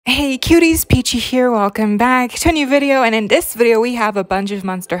Hey cuties, PeachY here, welcome back to a new video, and in this video we have a bunch of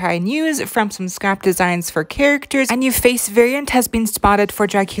Monster High news from some scrap designs for characters. A new face variant has been spotted for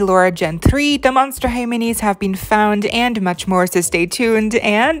Draculaura Gen 3, the Monster High minis have been found, and much more, so stay tuned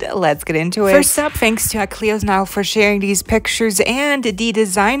and let's get into it. First up, thanks to Cleo's now for sharing these pictures, and the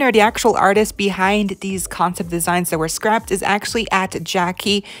designer, the actual artist behind these concept designs that were scrapped is actually at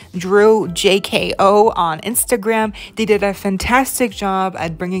Jackie Drew JKO on Instagram. They did a fantastic job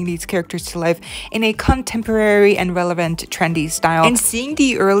at bringing these characters to life in a contemporary and relevant trendy style, and seeing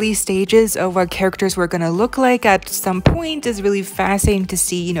the early stages of what characters were gonna look like at some point is really fascinating to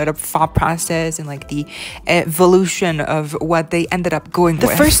see, you know, the thought process and like the evolution of what they ended up going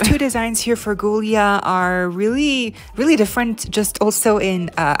with. The first two designs here for Ghoulia are really different, just also in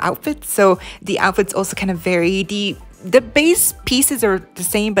outfits. So the outfits also kind of vary. The base pieces are the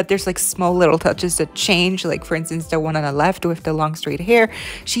same, but there's like small little touches that change. Like for instance, the one on the left with the long straight hair,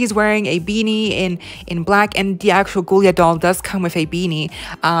 she's wearing a beanie in black, and the actual Ghoulia doll does come with a beanie,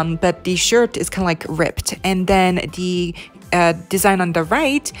 but the shirt is kind of like ripped. And then the design on the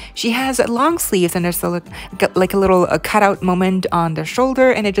right, she has long sleeves, and there's like a little cutout moment on the shoulder,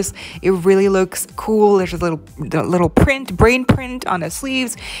 and it really looks cool. There's a little brain print on the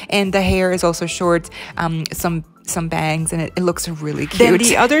sleeves, and the hair is also short, some bangs, and it looks really cute. Then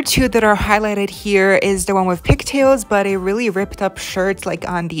the other two that are highlighted here is the one with pigtails but a really ripped up shirt like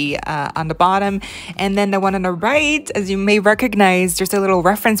on the bottom, and then the one on the right, as you may recognize, there's a little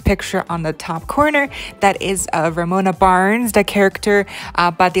reference picture on the top corner that is Ramona Barnes, the character,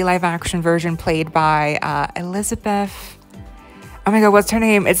 but the live action version played by Elizabeth. Oh my god, what's her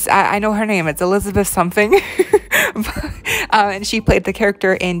name? I know her name. It's Elizabeth something. And she played the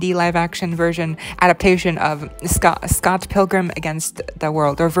character in the live action version adaptation of Scott Pilgrim Against the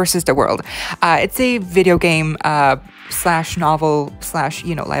World, or Versus the World. It's a video game slash novel slash,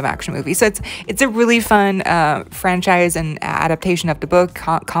 you know, live action movie. So it's a really fun franchise and adaptation of the book,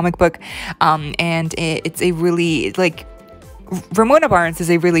 comic book, and it's a really, like, Ramona Barnes is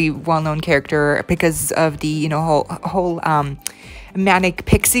a really well-known character because of the, you know, whole manic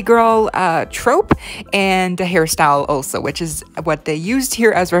pixie girl trope, and the hairstyle also, which is what they used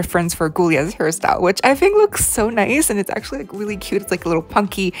here as reference for Ghoulia's hairstyle, which I think looks so nice, and it's actually like really cute. It's like a little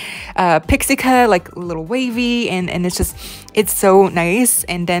punky pixie cut, like a little wavy, and it's so nice.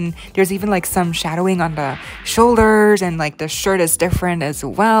 And then there's even like some shadowing on the shoulders, and like the shirt is different as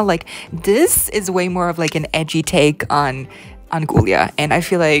well. Like this is way more of like an edgy take on Ghoulia, and I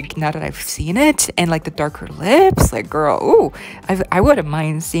feel like now that I've seen it, and like the darker lips, like girl, ooh, I wouldn't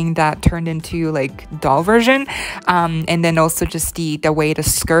mind seeing that turned into like doll version. And then also just the way the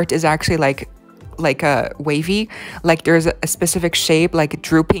skirt is actually like a wavy, like there's a specific shape like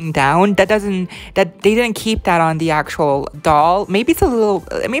drooping down that they didn't keep that on the actual doll. Maybe it's a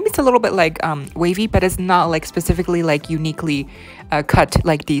little bit like wavy, but it's not like specifically like uniquely cut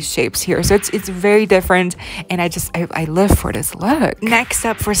like these shapes here. So it's very different, and I live for this look. Next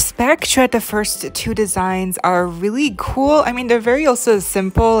up for Spectra, the first two designs are really cool. I mean, they're very also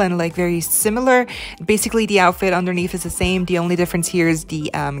simple and like very similar. Basically the outfit underneath is the same. The only difference here is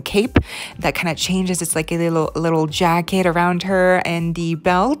the cape that kind of changes. It's like a little jacket around her, and the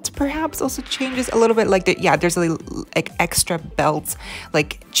belt perhaps also changes a little bit. Like there's a little like extra belts,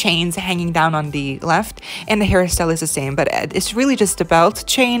 like chains hanging down on the left, and the hairstyle is the same, but it's really just the belt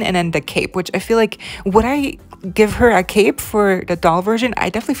chain and then the cape, which I feel like, would I give her a cape for the doll version? I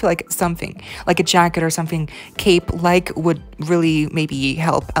definitely feel like something like a jacket or something cape like would really maybe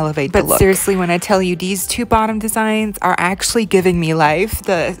help elevate the look. But seriously, when I tell you, these two bottom designs are actually giving me life.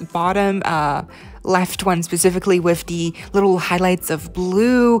 The bottom left one specifically with the little highlights of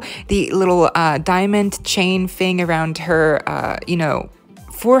blue, the little diamond chain thing around her you know,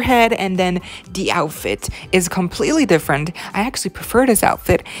 forehead, and then the outfit is completely different. I actually prefer this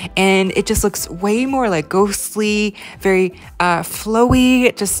outfit, and it just looks way more like ghostly, very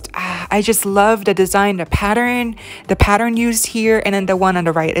flowy. I just love the design, the pattern used here, and then the one on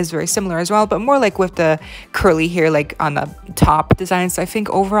the right is very similar as well, but more like with the curly hair like on the top design. So I think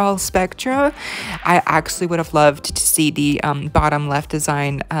overall Spectra, I actually would have loved to see the bottom left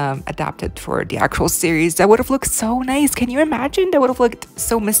design adapted for the actual series. That would have looked so nice. Can you imagine? That would have looked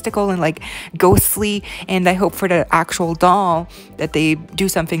so mystical and like ghostly, and I hope for the actual doll that they do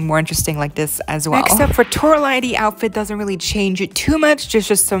something more interesting like this as well. Next up for Toralei, the outfit doesn't really change it too much,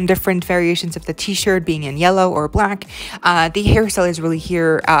 just some different variations of the t-shirt being in yellow or black. The hairstyle is really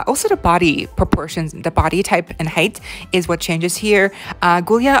here. Also the body proportions, the body type and height is what changes here.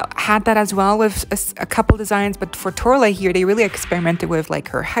 Ghoulia had that as well with a couple designs, but for Toralei here, they really experimented with like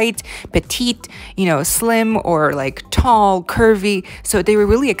her height, petite, you know, slim, or like tall, curvy. So they were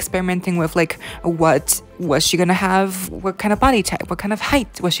really experimenting with like what was she gonna have, what kind of body type, what kind of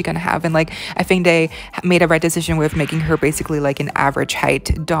height was she gonna have, and like I think they made a right decision with making her basically like an average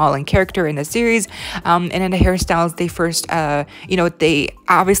height doll and character in the series. And in the hairstyles, they first you know, they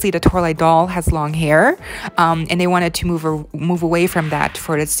obviously the Toralei doll has long hair, and they wanted to move away from that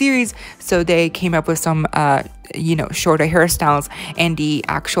for the series, so they came up with some you know, shorter hairstyles, and the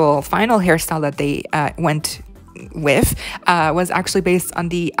actual final hairstyle that they went with was actually based on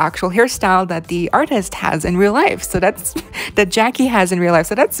the actual hairstyle that the artist has in real life, so that's that Jackie has in real life,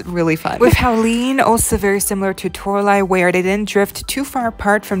 so that's really fun. With Howleen, also very similar to Toralei, where they didn't drift too far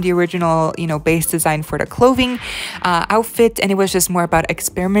apart from the original, you know, base design for the clothing outfit, and it was just more about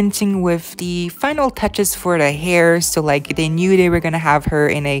experimenting with the final touches for the hair. So like they knew they were gonna have her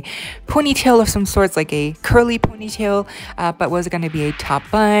in a ponytail of some sorts, like a curly ponytail, but was it gonna be a top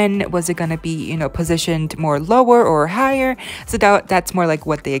bun, was it gonna be, you know, positioned more lower or higher? So that's more like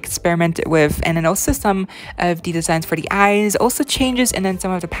what they experimented with. And then also some of the designs for the eyes also changes, and then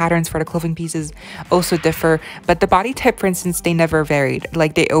some of the patterns for the clothing pieces also differ, but the body type, for instance, they never varied.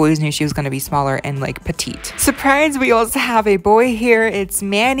 Like they always knew she was going to be smaller and like petite. Surprise, we also have a boy here. It's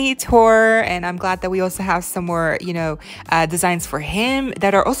Manny Tor, and I'm glad that we also have some more, you know, designs for him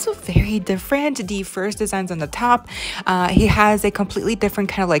that are also very different. The first designs on the top, he has a completely different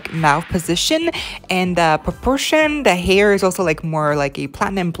kind of like mouth position and proportion. The hair is also like more like a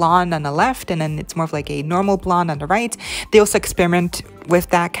platinum blonde on the left, and then it's more of like a normal blonde on the right. They also experiment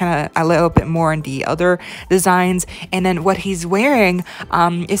with that kind of a little bit more in the other designs. And then what he's wearing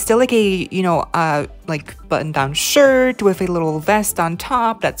is still like a, you know, like button-down shirt with a little vest on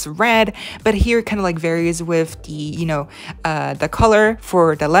top that's red, but here it kind of like varies with the, you know, the color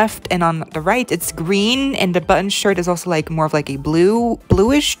for the left, and on the right it's green, and the button shirt is also like more of like a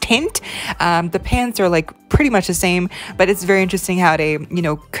bluish tint. The pants are like pretty much the same, but it's very interesting how they, you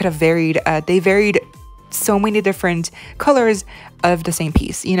know, could have varied. They varied so many different colors of the same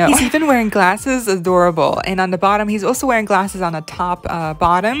piece, you know. He's even wearing glasses, adorable. And on the bottom, he's also wearing glasses on the top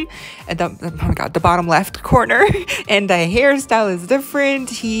bottom, and oh my god, the bottom left corner. And the hairstyle is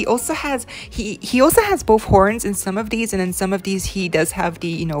different. He also has both horns in some of these, and in some of these he does have the,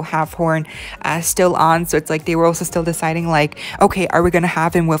 you know, half horn still on. So it's like they were also still deciding like, okay, are we gonna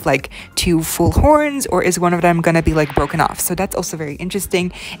have him with like 2 full horns, or is one of them gonna be like broken off? So that's also very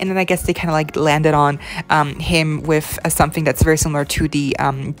interesting. And then I guess they kind of like landed on him with something that's very similar to the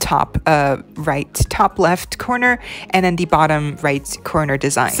top left corner, and then the bottom right corner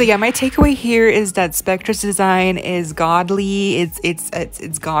design. So yeah, my takeaway here is that Spectra's design is godly.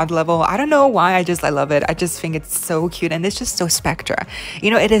 It's god level. I don't know why, I love it. I just think it's so cute, and it's just so Spectra, you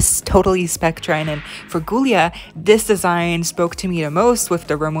know. It is totally Spectra. And then for Ghoulia, this design spoke to me the most with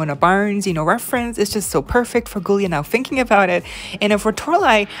the Ramona Barnes, you know, reference. It's just so perfect for Ghoulia now thinking about it. And then for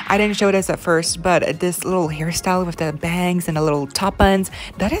Toralei, I didn't show this at first, but this little hairstyle with the bangs and the little top buns,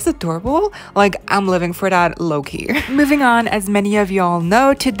 that is adorable. Like, I'm living for that low-key. Moving on, as many of y'all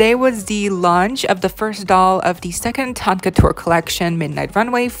know, today was the launch of the first doll of the second Haute Couture collection, Midnight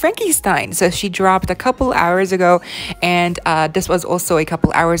Runway, Frankenstein. So she dropped a couple hours ago, and this was also a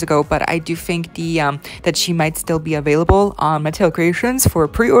couple hours ago, but I do think that she might still be available on Mattel Creations for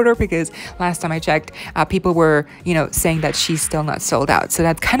pre-order, because last time I checked, people were, you know, saying that she's still not sold out. So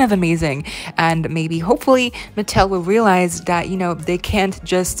that's kind of amazing, and maybe hopefully Mattel will realize that, you know, they can't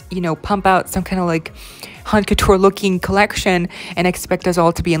just, you know, pump out some kind of like Haute Couture looking collection and expect us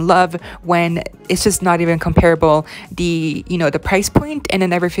all to be in love when it's just not even comparable. The, you know, the price point and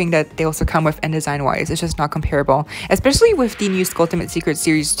then everything that they also come with, and design wise, it's just not comparable, especially with the new Ultimate Secret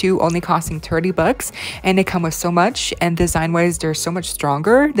Series 2 only costing $30, and they come with so much, and design wise they're so much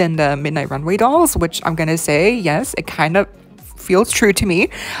stronger than the Midnight Runway dolls, which I'm gonna say, yes, it kind of feels true to me.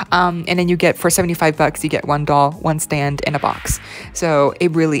 And then you get, for $75, you get 1 doll, 1 stand, and a box. So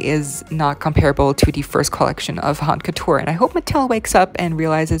it really is not comparable to the first collection of Haute Couture. And I hope Mattel wakes up and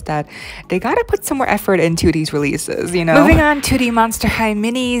realizes that they gotta put some more effort into these releases, you know. Moving on to the Monster High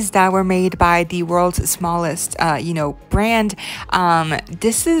minis that were made by the world's smallest, you know, brand.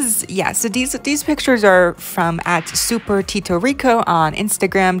 This is, yeah, so these pictures are from at Super Tito Rico on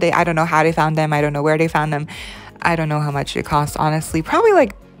Instagram. I don't know how they found them. I don't know where they found them. I don't know how much it cost, honestly. Probably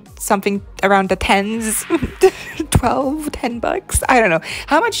like something around the tens, 12, 10 bucks. I don't know.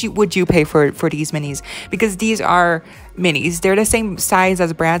 How much would you pay for these minis? Because these are minis. They're the same size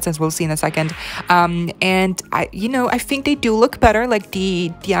as Brad's, as we'll see in a second. And I think they do look better. Like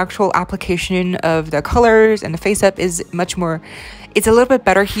the actual application of the colors and the face up is much more, it's a little bit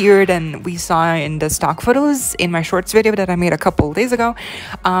better here than we saw in the stock photos in my shorts video that I made a couple days ago.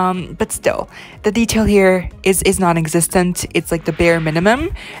 But still, the detail here is non-existent. It's like the bare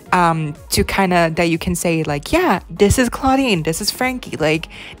minimum to kind of, that you can say like, yeah, this is Claudine, this is Frankie. Like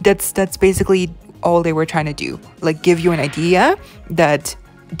that's basically all they were trying to do, like give you an idea that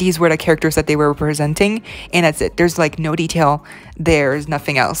these were the characters that they were representing, and that's it. There's like no detail, there's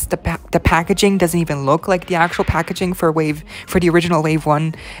nothing else. The packaging doesn't even look like the actual packaging for the original Wave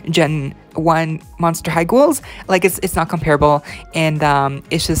 1 Gen 1 Monster High ghouls. Like it's not comparable, and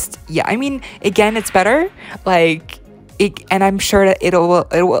it's just, yeah, I mean, again, it's better, like and I'm sure that it will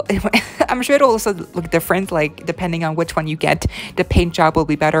I'm sure it'll also look different, like depending on which one you get. The paint job will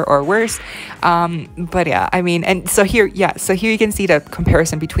be better or worse, but yeah, I mean, and so here you can see the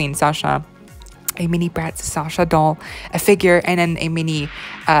comparison between Sasha, a mini Bratz Sasha doll, a figure, and then a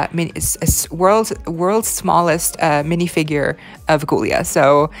world's smallest minifigure of Ghoulia.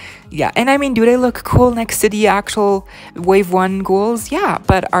 So yeah, and I mean, do they look cool next to the actual Wave 1 ghouls? Yeah,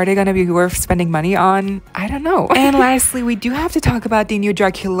 but are they gonna be worth spending money on? I don't know. And lastly, we do have to talk about the new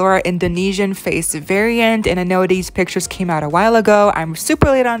Draculaura Indonesian face variant, and I know these pictures came out a while ago. I'm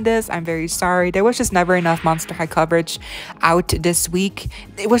super late on this. I'm very sorry. There was just never enough Monster High coverage out this week.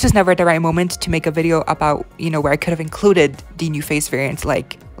 It was just never the right moment to make a video about, where I could have included the new face variant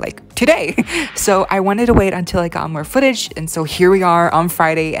like today. So I wanted to wait until I got more footage, and so here we are on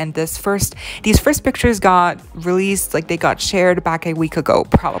Friday, and these first pictures got released, like they got shared back a week ago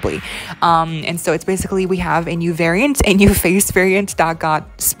probably, and so it's basically, we have a new face variant that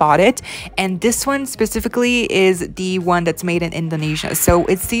got spotted, and this one specifically is the one that's made in Indonesia. So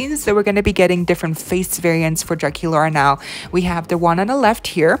it seems that we're going to be getting different face variants for Draculaura now. We have the one on the left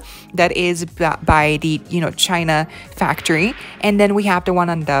here that is by the China factory, and then we have the one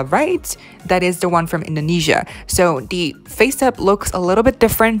on the right that is the one from Indonesia. So the face up looks a little bit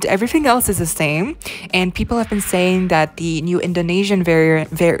different. Everything else is the same, and people have been saying that the new Indonesian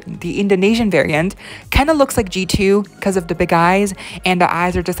variant kind of looks like G2 because of the big eyes, and the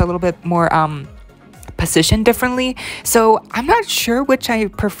eyes are just a little bit more positioned differently. So I'm not sure which I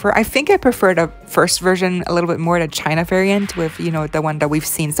prefer. I think I prefer the first version a little bit more, the China variant with the one that we've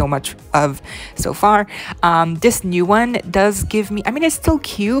seen so much of so far. This new one does give me, I mean, it's still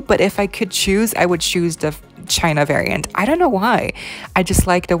cute, but if I could choose, I would choose the China variant. I don't know why. I just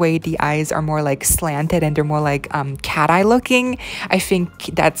like the way the eyes are more like slanted and they're more like cat eye looking. I think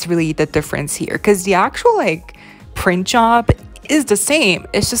that's really the difference here, because the actual like print job is the same.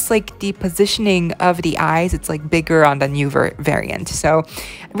 It's just like the positioning of the eyes, it's like bigger on the new variant. So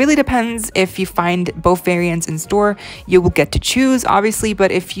it really depends. If you find both variants in store, you will get to choose, obviously.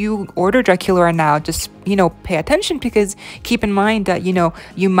 But if you order Draculaura now, just pay attention, because keep in mind that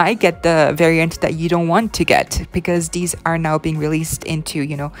you might get the variant that you don't want to get, because these are now being released into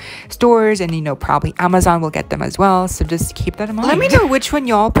stores, and probably Amazon will get them as well. So just keep that in mind. Let me know which one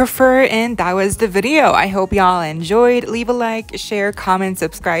y'all prefer, and that was the video. I hope y'all enjoyed. Leave a like, share, comment,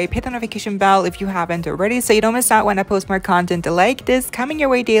 subscribe, hit the notification bell if you haven't already, so you don't miss out when I post more content like this, coming your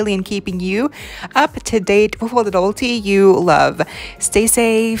way daily and keeping you up to date with all the novelty you love. Stay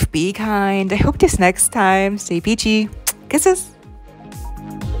safe, be kind. I hope this next time. Stay peachy. Kisses.